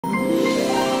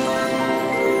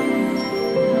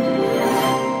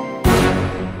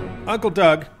Uncle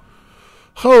Doug.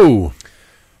 Ho!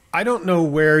 I don't know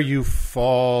where you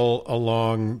fall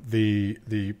along the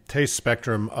taste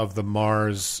spectrum of the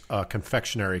Mars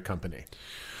confectionery company.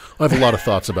 I have a lot of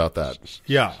thoughts about that.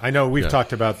 Yeah, I know we've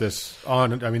talked about this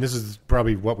this is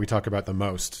probably what we talk about the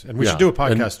most. And we should do a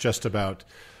podcast just about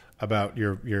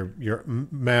your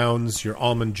Mounds, your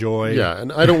Almond Joy. Yeah,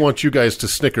 and I don't want you guys to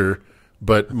snicker,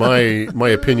 but my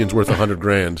opinion's worth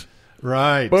 $100,000.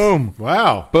 Right. Boom.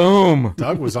 Wow. Boom.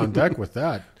 Doug was on deck with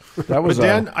that. That was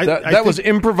Dan, that was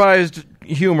improvised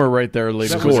humor right there,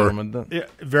 ladies and gentlemen. Yeah,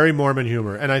 very Mormon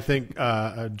humor, and I think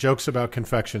jokes about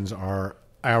confections are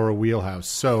our wheelhouse.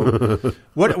 So,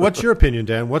 what's your opinion,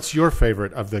 Dan? What's your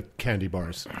favorite of the candy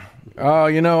bars? Oh,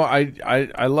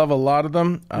 I love a lot of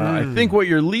them. I think what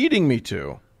you're leading me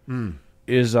to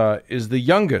is the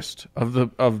youngest of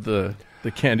the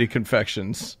candy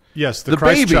confections. Yes, the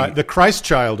baby, the Christ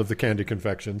child of the candy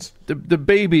confections. The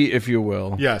baby, if you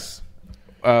will. Yes.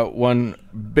 One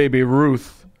baby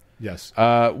Ruth. Yes.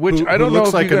 Which who, I don't who know looks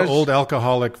if like you an guys... old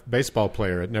alcoholic baseball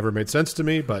player. It never made sense to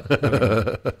me, but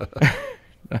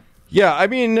yeah, I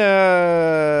mean,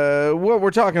 what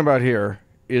we're talking about here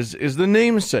is the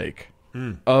namesake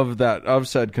of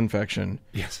said confection.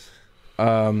 Yes.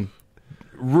 The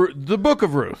Book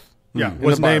of Ruth. Yeah,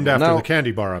 was named after the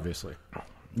candy bar, obviously.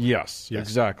 Yes,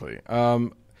 exactly.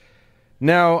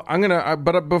 Now I'm gonna,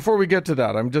 but before we get to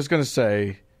that, I'm just gonna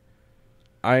say,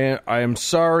 I am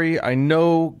sorry. I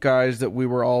know, guys, that we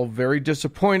were all very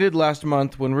disappointed last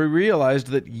month when we realized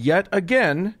that yet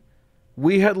again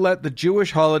we had let the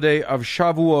Jewish holiday of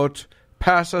Shavuot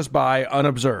pass us by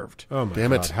unobserved. Oh my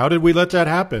God! How did we let that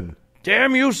happen?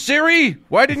 Damn you, Siri!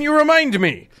 Why didn't you remind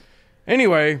me?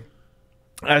 Anyway.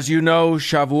 As you know,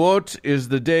 Shavuot is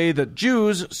the day that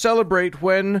Jews celebrate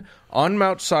when, on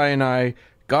Mount Sinai,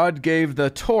 God gave the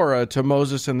Torah to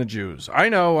Moses and the Jews. I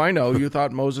know, you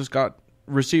thought Moses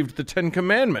received the 10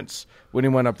 Commandments when he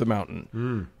went up the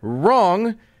mountain.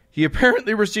 Wrong. He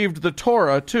apparently received the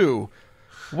Torah, too.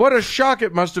 What a shock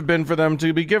it must have been for them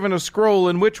to be given a scroll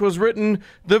in which was written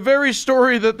the very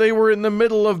story that they were in the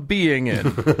middle of being in,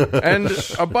 and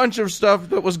a bunch of stuff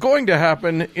that was going to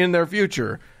happen in their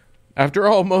future. After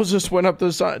all, Moses went up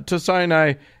to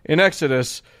Sinai in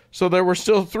Exodus, so there were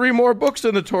still 3 more books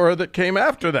in the Torah that came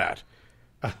after that.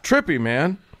 Trippy,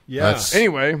 man. Yeah.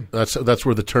 Anyway. That's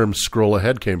where the term scroll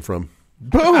ahead came from.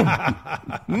 Boom!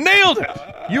 Nailed it!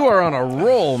 You are on a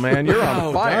roll, man. You're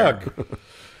on fire. Doug.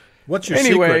 What's your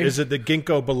secret? Is it the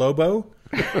ginkgo biloba?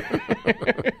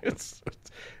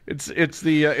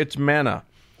 It's manna.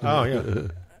 Oh, yeah.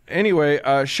 Anyway,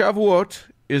 Shavuot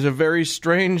is a very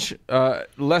strange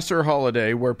lesser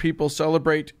holiday where people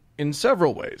celebrate in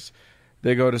several ways.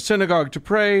 They go to synagogue to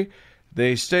pray.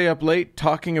 They stay up late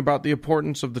talking about the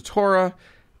importance of the Torah.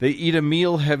 They eat a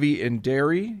meal heavy in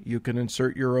dairy. You can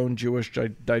insert your own Jewish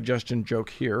digestion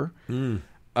joke here.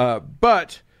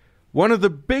 But one of the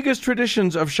biggest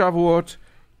traditions of Shavuot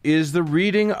is the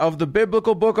reading of the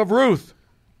biblical book of Ruth.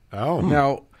 Oh.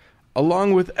 Now,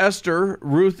 along with Esther,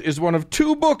 Ruth is one of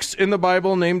 2 books in the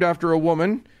Bible named after a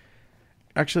woman.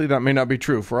 Actually, that may not be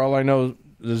true. For all I know,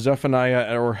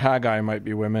 Zephaniah or Haggai might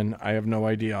be women. I have no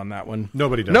idea on that one.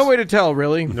 Nobody does. No way to tell,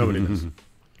 really. Nobody does.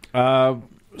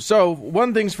 So,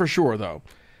 one thing's for sure, though.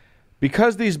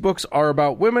 Because these books are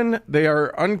about women, they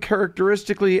are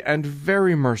uncharacteristically and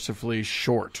very mercifully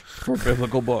short for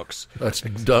biblical books. That's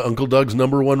Uncle Doug's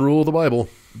 #1 rule of the Bible.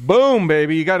 Boom,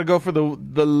 baby. You got to go for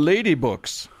the lady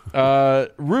books.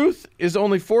 Ruth is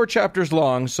only 4 chapters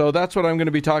long, so that's what I'm going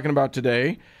to be talking about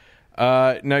today.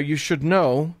 Now, you should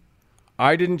know,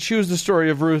 I didn't choose the story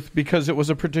of Ruth because it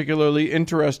was a particularly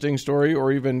interesting story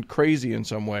or even crazy in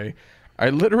some way. I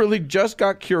literally just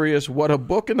got curious what a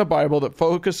book in the Bible that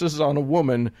focuses on a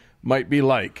woman might be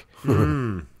like.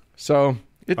 So,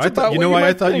 it's about you know why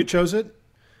I thought you chose it?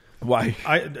 Why?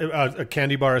 A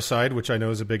candy bar aside, which I know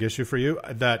is a big issue for you,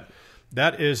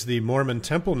 that is the Mormon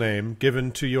temple name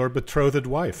given to your betrothed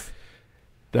wife.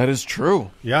 That is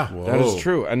true. Yeah. Whoa. That is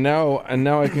true. And now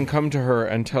I can come to her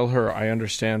and tell her I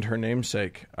understand her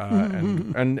namesake.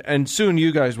 And soon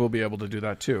you guys will be able to do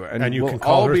that too. And you can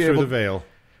call her through the veil.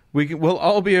 We'll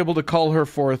all be able to call her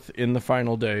forth in the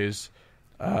final days.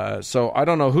 So I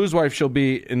don't know whose wife she'll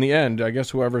be in the end. I guess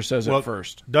whoever says it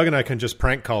first. Doug and I can just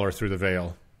prank call her through the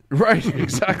veil. Right,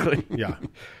 exactly. Yeah.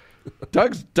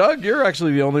 Doug, you're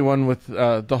actually the only one with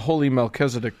the holy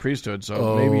Melchizedek priesthood,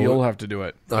 so maybe you'll have to do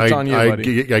it. It's on you,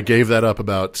 buddy. I gave that up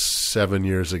about 7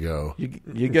 years ago.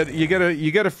 You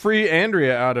get a free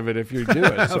Andrea out of it if you do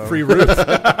it. So. Free Ruth.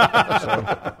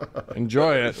 So,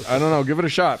 enjoy it. I don't know. Give it a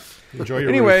shot. Enjoy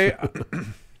your Ruth.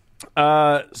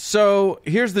 So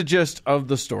here's the gist of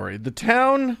the story. The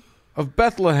town of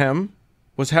Bethlehem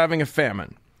was having a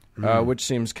famine, which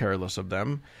seems careless of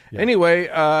them. Yeah. Anyway,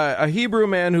 a Hebrew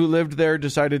man who lived there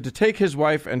decided to take his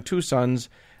wife and 2 sons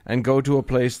and go to a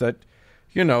place that,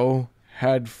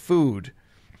 had food.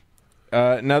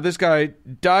 Now, this guy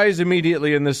dies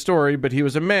immediately in this story, but he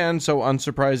was a man, so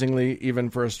unsurprisingly, even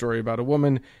for a story about a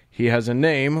woman, he has a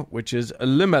name, which is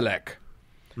Elimelech.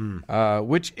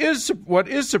 Which is, what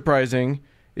is surprising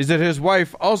is that his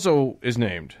wife also is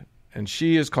named, and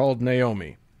she is called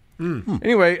Naomi.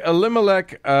 Anyway,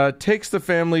 Elimelech takes the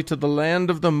family to the land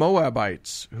of the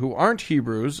Moabites, who aren't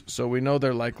Hebrews, so we know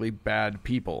they're likely bad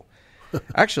people.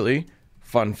 Actually,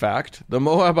 fun fact, the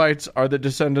Moabites are the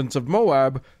descendants of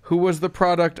Moab, who was the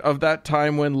product of that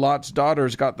time when Lot's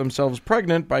daughters got themselves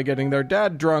pregnant by getting their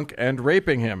dad drunk and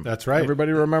raping him. That's right.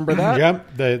 Everybody remember that?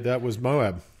 Yep, that was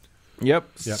Moab. Yep.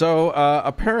 So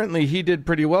apparently he did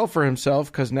pretty well for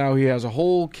himself because now he has a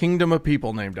whole kingdom of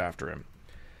people named after him.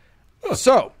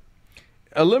 So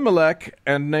Elimelech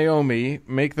and Naomi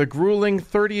make the grueling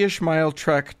 30-ish mile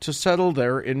trek to settle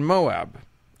there in Moab.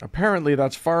 Apparently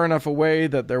that's far enough away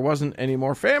that there wasn't any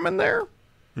more famine there.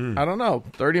 I don't know.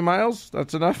 30 miles?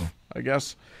 That's enough, I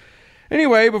guess.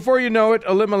 Anyway, before you know it,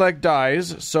 Elimelech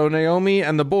dies, so Naomi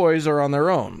and the boys are on their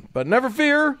own. But never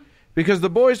fear, because the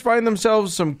boys find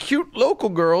themselves some cute local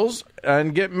girls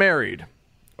and get married.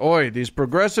 Oi, these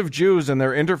progressive Jews and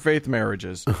their interfaith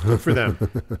marriages. Good for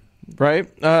them. Right?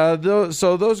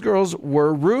 So those girls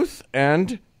were Ruth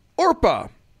and Orpah,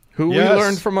 who we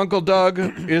learned from Uncle Doug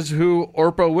is who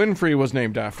Oprah Winfrey was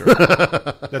named after.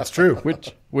 That's true.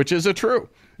 Which is true.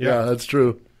 Yeah, that's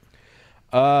true.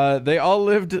 They all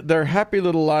lived their happy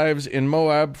little lives in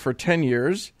Moab for 10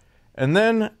 years. And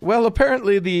then, well,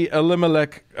 apparently the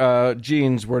Elimelech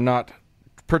genes were not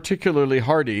particularly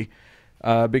hardy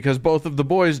because both of the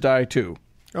boys die too.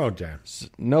 Oh, damn.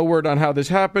 No word on how this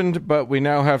happened, but we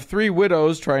now have 3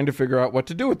 widows trying to figure out what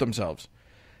to do with themselves.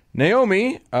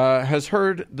 Naomi has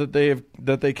heard that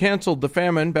they canceled the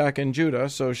famine back in Judah,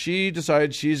 so she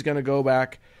decides she's going to go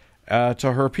back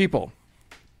to her people.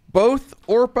 Both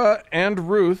Orpah and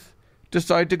Ruth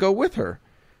decide to go with her,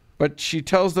 but she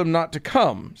tells them not to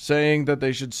come, saying that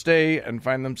they should stay and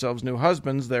find themselves new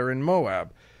husbands there in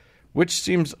Moab, which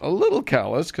seems a little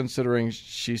callous considering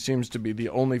she seems to be the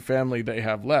only family they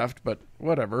have left, but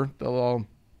whatever, they'll all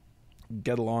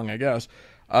get along, I guess.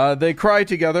 They cry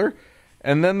together,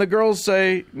 and then the girls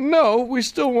say, "No, we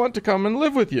still want to come and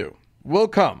live with you. We'll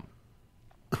come."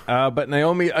 But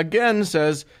Naomi again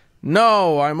says,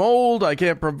 "No, I'm old, I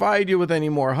can't provide you with any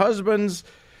more husbands,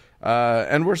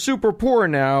 and we're super poor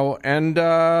now, and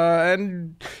I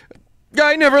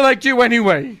never liked you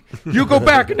anyway. You go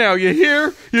back now, you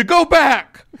hear? You go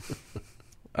back!"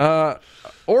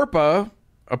 Orpah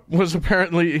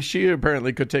she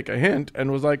apparently could take a hint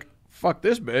and was like, "Fuck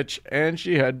this bitch," and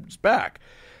she heads back.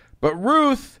 But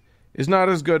Ruth is not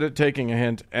as good at taking a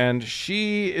hint, and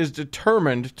she is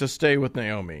determined to stay with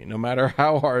Naomi, no matter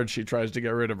how hard she tries to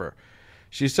get rid of her.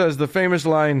 She says the famous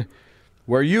line,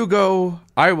 "Where you go,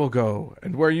 I will go,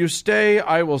 and where you stay,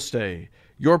 I will stay.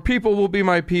 Your people will be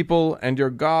my people, and your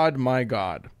God, my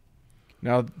God."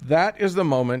 Now, that is the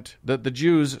moment that the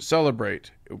Jews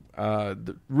celebrate,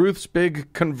 Ruth's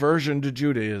big conversion to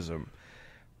Judaism.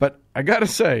 But I gotta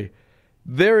say,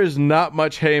 there is not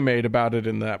much hay made about it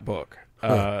in that book.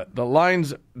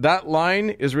 That line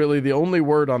is really the only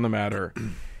word on the matter.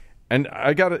 And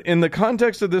in the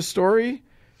context of this story,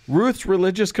 Ruth's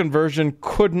religious conversion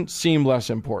couldn't seem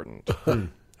less important.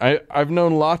 I've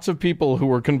known lots of people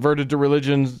who converted to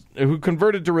religions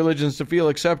to feel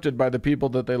accepted by the people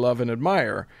that they love and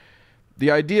admire. The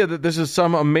idea that this is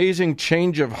some amazing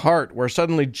change of heart where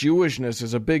suddenly Jewishness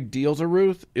is a big deal to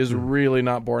Ruth is really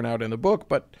not borne out in the book,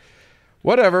 but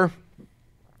whatever.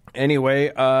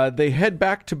 Anyway, they head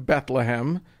back to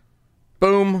Bethlehem.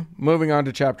 Boom, moving on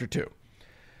to chapter 2.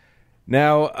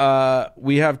 Now,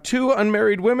 we have 2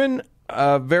 unmarried women,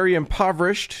 very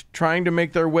impoverished, trying to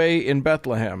make their way in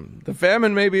Bethlehem. The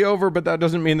famine may be over, but that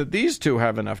doesn't mean that these 2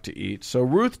 have enough to eat. So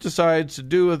Ruth decides to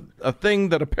do a thing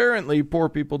that apparently poor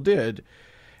people did.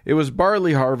 It was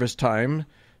barley harvest time,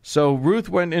 so Ruth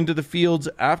went into the fields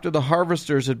after the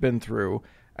harvesters had been through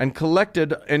and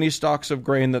collected any stalks of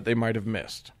grain that they might have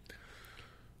missed.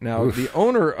 Now, the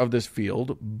owner of this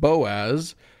field,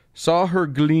 Boaz, saw her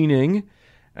gleaning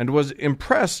and was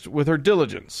impressed with her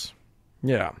diligence.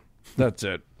 Yeah, that's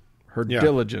it. Her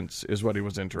diligence is what he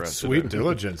was interested in. Sweet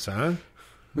diligence, huh?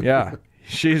 Yeah,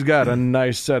 she's got a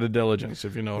nice set of diligence,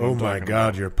 if you know what I'm talking about. Oh, my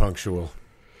God, you're punctual.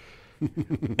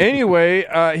 Anyway,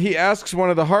 he asks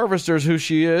one of the harvesters who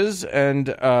she is, and,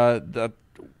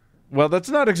 that's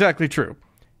not exactly true.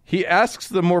 he asks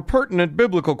the more pertinent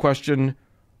biblical question,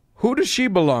 who does she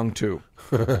belong to?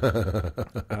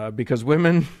 Because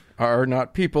women are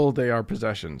not people, they are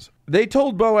possessions. They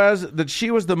told Boaz that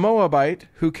she was the Moabite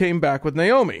who came back with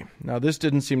Naomi. Now, this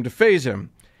didn't seem to faze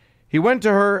him. He went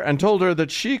to her and told her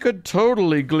that she could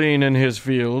totally glean in his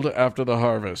field after the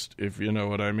harvest, if you know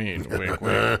what I mean. Wink,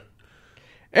 wink.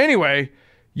 Anyway,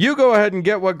 you go ahead and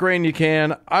get what grain you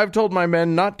can. I've told my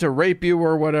men not to rape you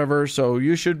or whatever, so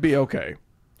you should be okay.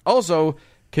 Also,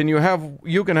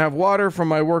 you can have water from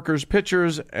my workers'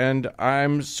 pitchers, and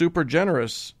I'm super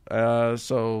generous.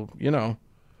 So,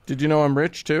 did you know I'm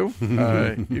rich too?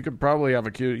 You could probably have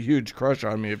a huge crush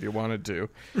on me if you wanted to.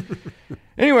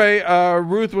 Anyway,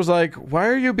 Ruth was like, why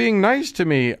are you being nice to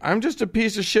me? I'm just a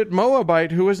piece of shit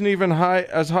Moabite who isn't even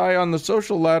as high on the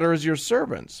social ladder as your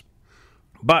servants.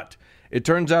 But it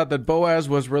turns out that Boaz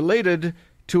was related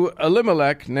to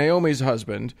Elimelech, Naomi's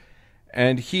husband,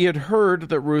 and he had heard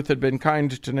that Ruth had been kind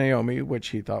to Naomi, which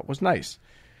he thought was nice.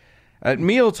 At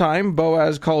mealtime,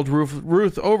 Boaz called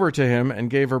Ruth over to him and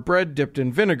gave her bread dipped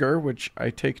in vinegar, which I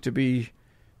take to be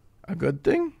a good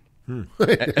thing. And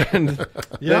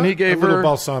then he gave a little her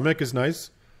balsamic is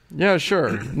nice. Yeah, sure.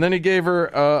 And then he gave her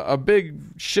a big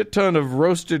shit ton of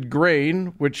roasted grain,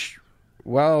 which,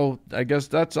 well, I guess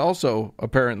that's also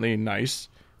apparently nice.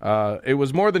 It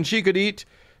was more than she could eat,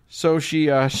 so she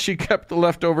kept the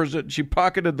leftovers. She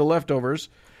pocketed the leftovers.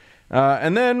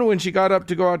 And then when she got up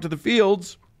to go out to the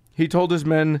fields, he told his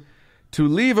men to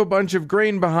leave a bunch of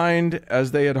grain behind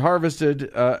as they harvested,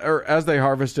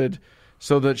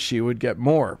 so that she would get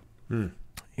more.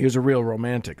 He was a real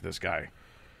romantic, this guy.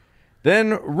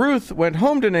 Then Ruth went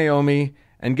home to Naomi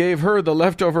and gave her the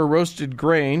leftover roasted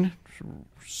grain,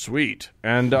 sweet,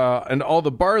 and all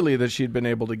the barley that she'd been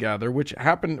able to gather, which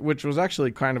was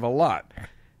actually kind of a lot.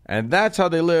 And that's how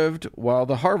they lived while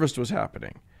the harvest was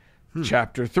happening.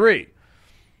 Chapter 3.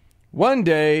 One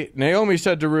day, Naomi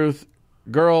said to Ruth,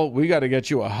 girl, we got to get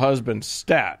you a husband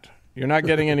stat. You're not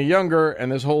getting any younger,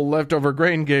 and this whole leftover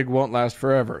grain gig won't last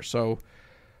forever. So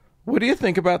what do you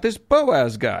think about this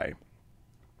Boaz guy?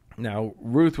 Now,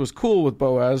 Ruth was cool with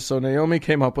Boaz, so Naomi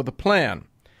came up with a plan.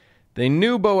 They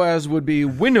knew Boaz would be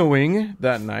winnowing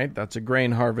that night. That's a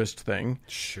grain harvest thing.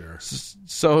 Sure.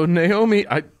 So Naomi,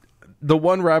 the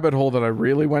one rabbit hole that I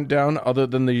really went down, other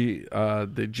than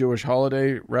the Jewish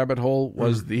holiday rabbit hole,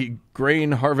 was the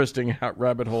grain harvesting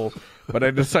rabbit hole. But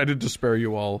I decided to spare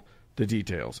you all the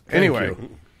details. Anyway,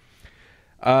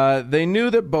 they knew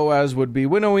that Boaz would be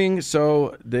winnowing,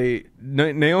 so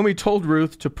Naomi told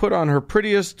Ruth to put on her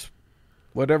prettiest,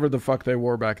 whatever the fuck they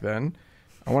wore back then.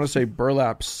 I want to say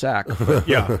burlap sack. But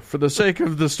yeah. For the sake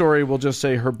of the story, we'll just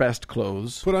say her best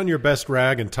clothes. Put on your best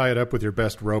rag and tie it up with your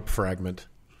best rope fragment.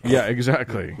 Yeah,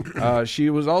 exactly. She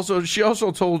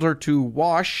also told her to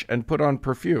wash and put on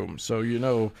perfume,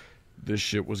 so this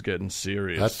shit was getting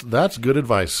serious. That's good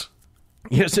advice.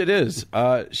 Yes, it is.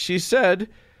 She said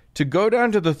to go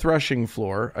down to the threshing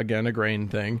floor, again a grain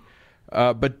thing,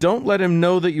 but don't let him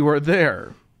know that you are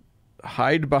there.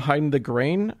 Hide behind the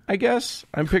grain, I guess?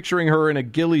 I'm picturing her in a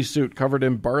ghillie suit covered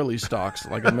in barley stalks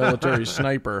like a military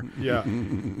sniper. Yeah.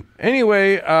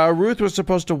 Anyway, Ruth was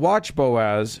supposed to watch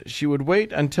Boaz. She would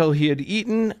wait until he had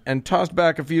eaten and tossed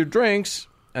back a few drinks,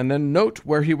 and then note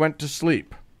where he went to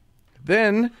sleep.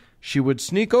 Then she would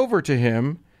sneak over to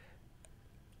him.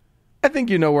 I think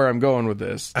you know where I'm going with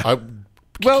this.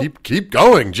 Keep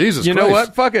going, Jesus Christ. You know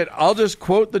what? Fuck it. I'll just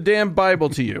quote the damn Bible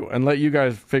to you and let you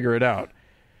guys figure it out.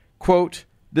 Quote,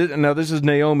 now this is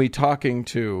Naomi talking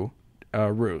to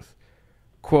Ruth.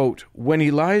 Quote, when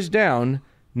he lies down,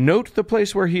 note the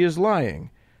place where he is lying.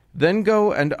 Then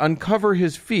go and uncover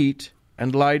his feet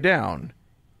and lie down.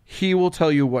 He will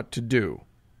tell you what to do.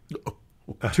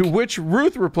 To which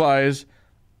Ruth replies,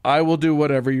 I will do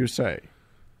whatever you say.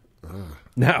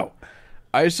 Now,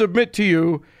 I submit to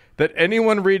you that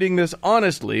anyone reading this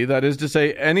honestly, that is to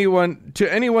say,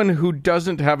 anyone who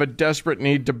doesn't have a desperate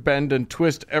need to bend and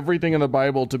twist everything in the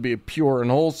Bible to be pure and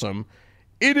wholesome,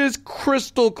 it is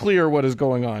crystal clear what is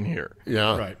going on here.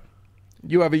 Yeah. Right.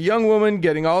 You have a young woman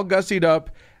getting all gussied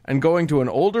up and going to an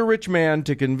older rich man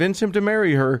to convince him to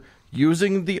marry her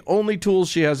using the only tools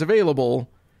she has available.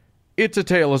 It's a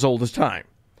tale as old as time.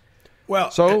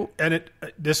 Well, so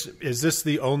is this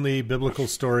the only biblical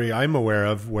story I'm aware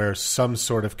of where some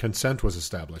sort of consent was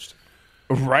established?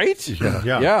 Right?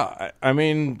 Yeah. I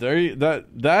mean,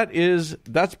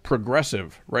 that's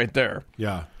progressive right there.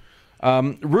 Yeah.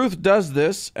 Ruth does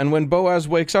this, and when Boaz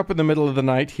wakes up in the middle of the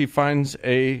night, he finds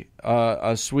a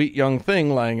sweet young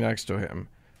thing lying next to him.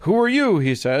 Who are you?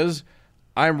 He says.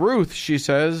 I'm Ruth, she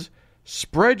says.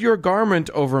 Spread your garment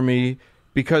over me.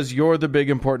 because you're the big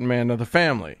important man of the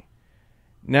family.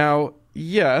 Now,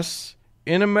 yes,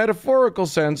 in a metaphorical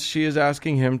sense, she is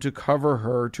asking him to cover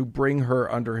her, to bring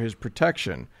her under his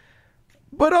protection.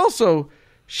 But also,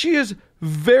 she is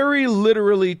very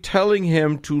literally telling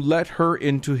him to let her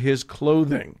into his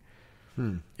clothing.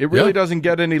 It really doesn't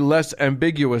get any less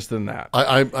ambiguous than that.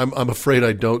 I'm afraid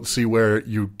I don't see where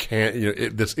you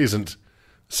can't. This isn't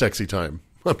sexy time.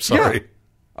 I'm sorry.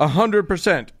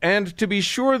 100%. And to be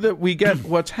sure that we get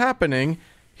what's happening,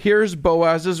 here's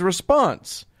Boaz's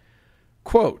response.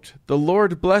 Quote, "The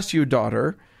Lord bless you,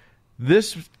 daughter.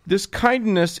 This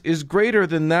kindness is greater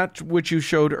than that which you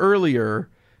showed earlier.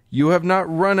 You have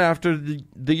not run after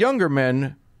the younger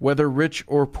men, whether rich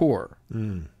or poor."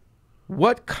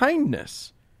 What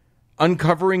kindness?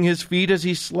 Uncovering his feet as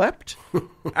he slept?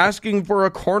 Asking for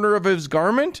a corner of his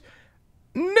garment?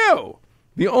 No.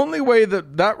 The only way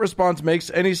that response makes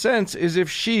any sense is if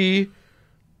she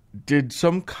did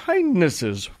some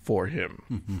kindnesses for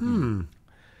him.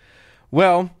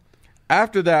 Well,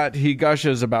 after that, he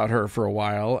gushes about her for a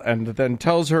while and then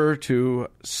tells her to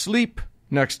sleep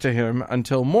next to him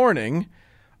until morning.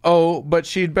 Oh, but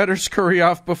she'd better scurry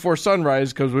off before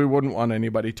sunrise because we wouldn't want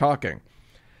anybody talking.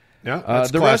 Yeah, that's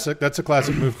classic. That's a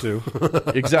classic move, too.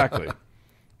 Exactly.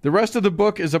 The rest of the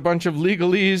book is a bunch of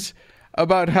legalese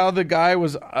about how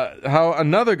how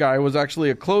another guy was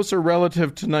actually a closer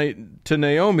relative to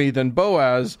Naomi than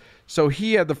Boaz, so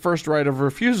he had the first right of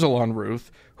refusal on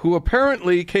Ruth, who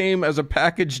apparently came as a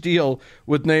package deal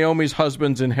with Naomi's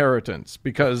husband's inheritance,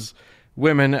 because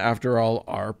women, after all,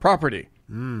 are property.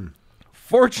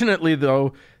 Fortunately,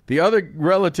 though, the other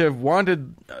relative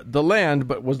wanted the land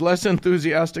but was less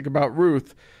enthusiastic about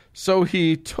Ruth, so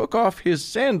he took off his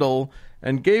sandal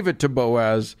and gave it to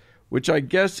Boaz, which I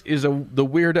guess is the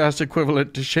weird-ass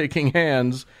equivalent to shaking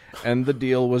hands, and the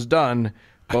deal was done.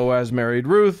 Boaz married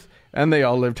Ruth, and they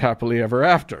all lived happily ever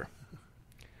after.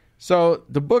 So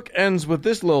the book ends with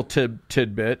this little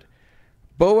tidbit.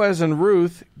 Boaz and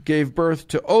Ruth gave birth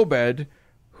to Obed,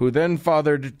 who then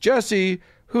fathered Jesse,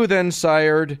 who then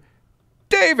sired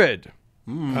David.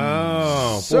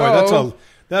 Oh, boy,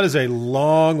 that is a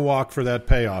long walk for that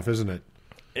payoff, isn't it?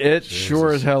 It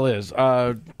sure as hell is.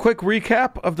 Quick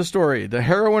recap of the story. The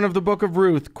heroine of the book of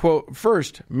Ruth, quote,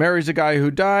 first marries a guy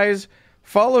who dies,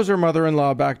 follows her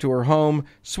mother-in-law back to her home,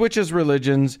 switches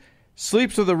religions,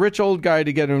 sleeps with a rich old guy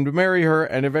to get him to marry her,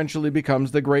 and eventually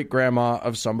becomes the great-grandma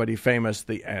of somebody famous.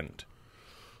 The end.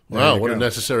 Wow, what a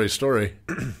necessary story.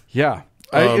 Yeah.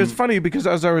 It's funny because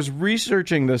as I was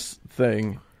researching this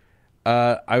thing,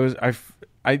 a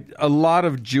lot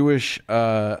of Jewish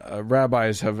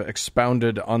rabbis have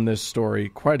expounded on this story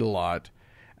quite a lot,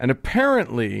 and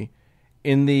apparently,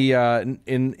 in the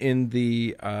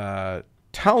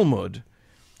Talmud,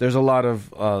 there's a lot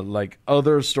of like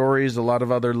other stories, a lot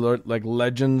of other like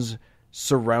legends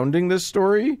surrounding this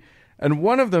story, and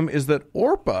one of them is that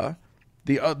Orpah,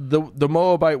 the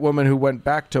Moabite woman who went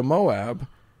back to Moab,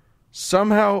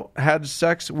 somehow had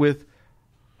sex with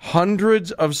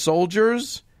hundreds of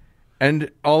soldiers, and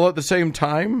all at the same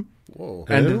time. Whoa.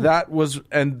 And that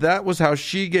was how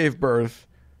she gave birth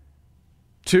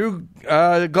to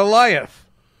Goliath.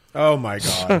 Oh my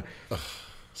God!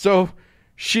 So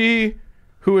she,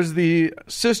 who is the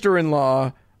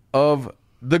sister-in-law of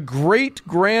the great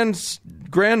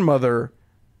grandmother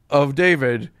of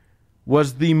David,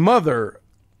 was the mother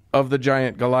of the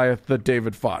giant Goliath that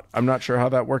David fought. I'm not sure how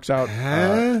that works out.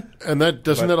 And that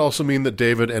doesn't that also mean that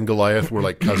David and Goliath were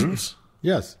like cousins?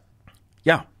 Yes.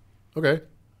 Yeah. Okay.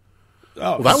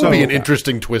 Oh, well, that would be an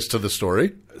interesting twist to the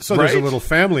story. So there's a little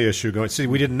family issue going. See,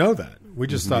 we didn't know that. We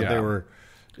just thought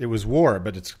it was war,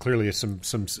 but it's clearly some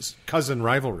cousin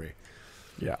rivalry.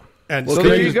 Yeah. And so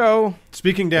there you go.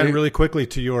 Speaking, Dan, really quickly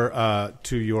to your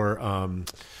when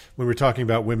we were talking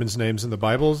about women's names in the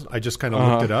Bible, I just kind of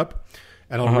looked it up.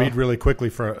 And I'll read really quickly,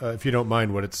 for if you don't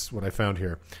mind, what I found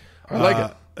here. I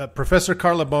like it. Professor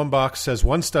Carla Bombach says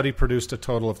one study produced a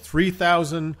total of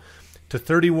 3,000 to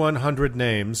 3,100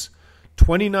 names,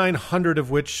 2,900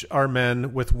 of which are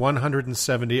men, with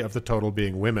 170 of the total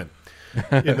being women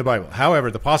in the Bible. However,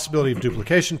 the possibility of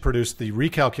duplication produced the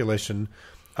recalculation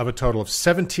of a total of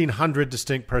 1,700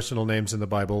 distinct personal names in the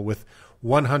Bible, with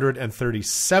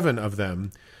 137 of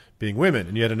them being women.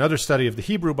 And yet another study of the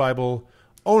Hebrew Bible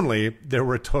only, there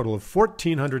were a total of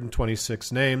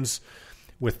 1,426 names,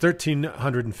 with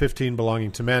 1,315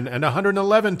 belonging to men and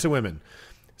 111 to women.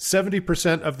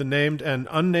 70% of the named and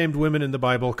unnamed women in the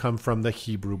Bible come from the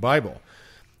Hebrew Bible.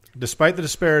 Despite the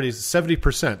disparities,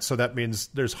 70%, so that means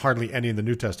there's hardly any in the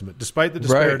New Testament. Despite the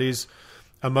disparities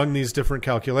among these different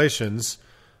calculations,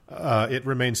 it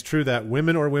remains true that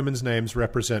women or women's names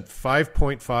represent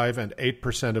 5.5 and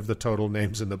 8% of the total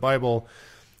names in the Bible.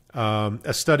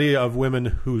 A study of women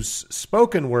whose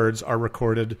spoken words are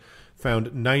recorded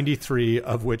found 93,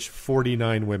 of which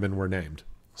 49 women were named.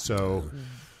 So,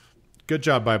 good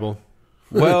job, Bible.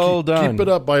 Well done. Keep it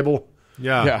up, Bible.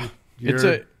 Yeah.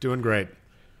 You're doing great.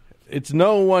 It's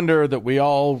no wonder that we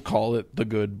all call it the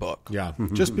good book. Yeah.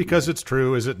 Just because it's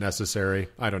true, is it necessary?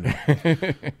 I don't know.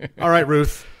 All right,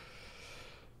 Ruth.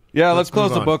 Yeah, let's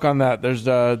close move the on. book on that. There's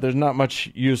not much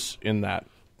use in that.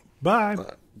 Bye.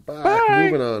 Bye.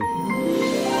 Moving on.